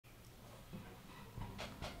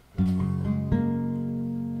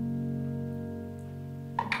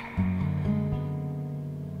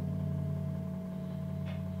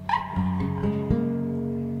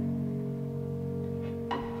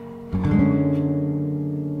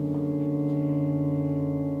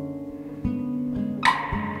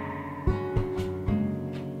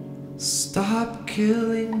Stop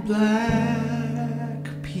killing black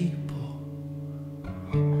people.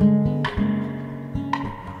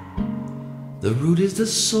 The root is the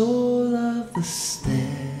soul of the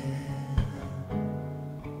stem.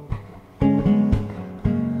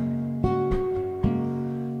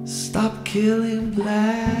 Stop killing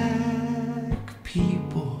black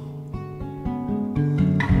people.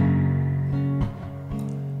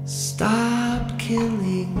 Stop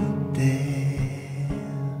killing them.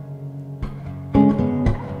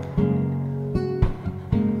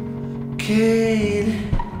 Cain,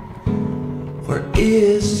 where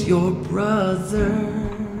is your brother?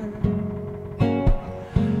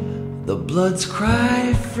 The bloods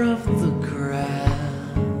cry from the ground.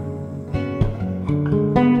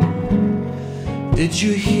 Did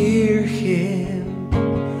you hear him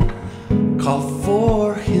call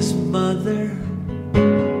for his mother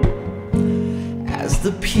as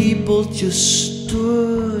the people just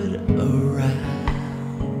stood around?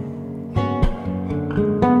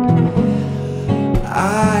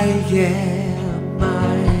 I am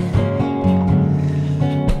my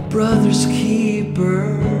brother's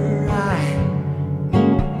keeper.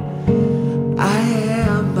 I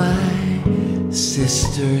am my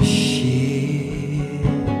sister's shield.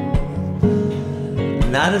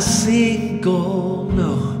 Not a single,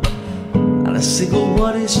 no, not a single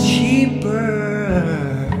one is cheaper.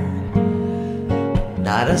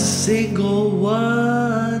 Not a single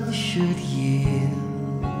one should yield.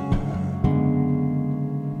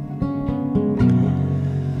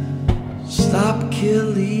 Stop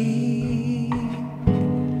killing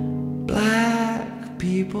black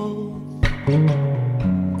people.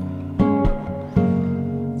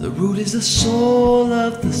 The root is the soul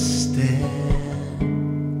of the stem.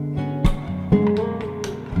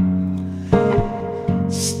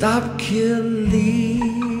 Stop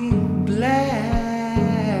killing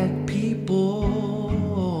black people.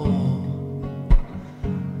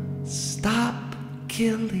 Stop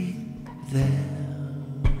killing them.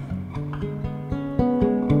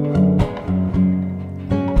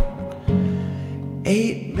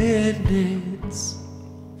 8 minutes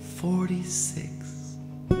 46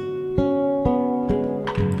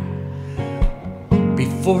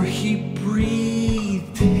 before he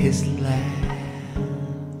breathed his last.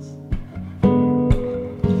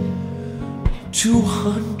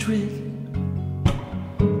 200,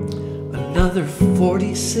 another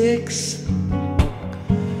 46,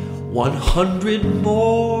 100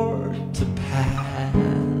 more to pass.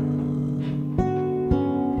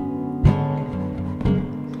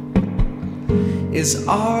 Is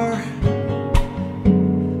our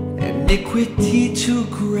iniquity too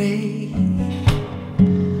great?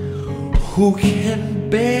 Who can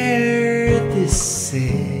bear this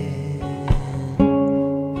sin?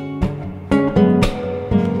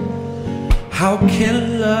 How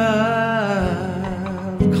can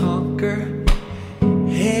love conquer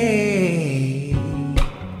hate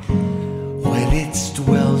when it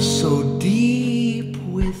dwells so deep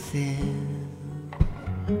within?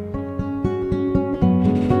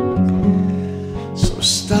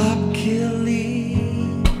 Stop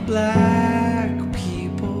killing black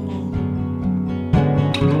people.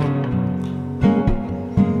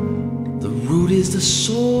 The root is the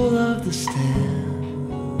soul of the stem.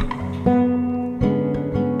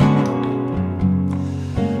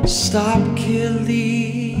 Stop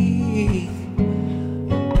killing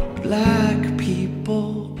black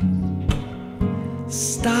people.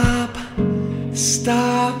 Stop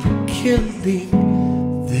killing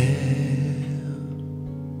them.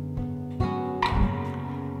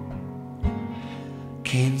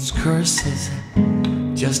 Cain's curses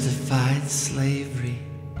justified slavery,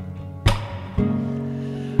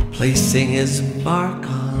 placing his mark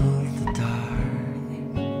on the dark.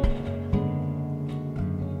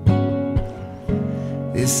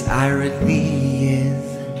 This irony is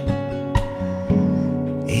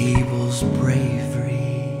Abel's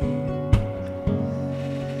bravery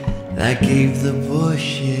that gave the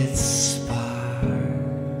bush its spark.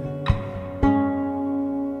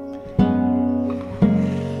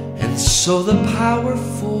 So the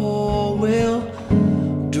powerful will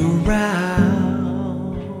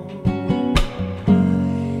drown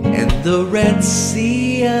in the Red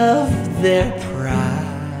Sea of their pride.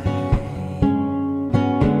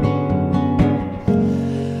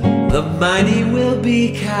 the mighty will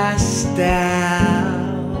be cast down.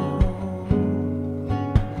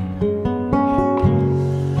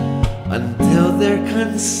 Until their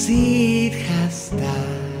conceit has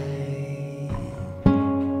died.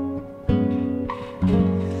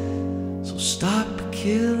 So stop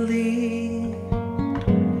killing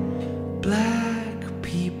black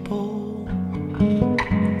people.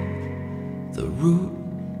 The root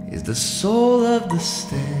is the soul of the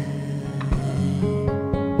stem.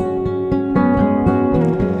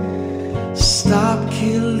 Stop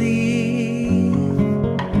killing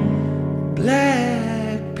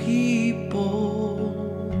black people.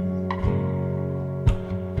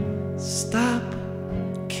 Stop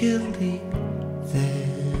killing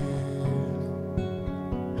them.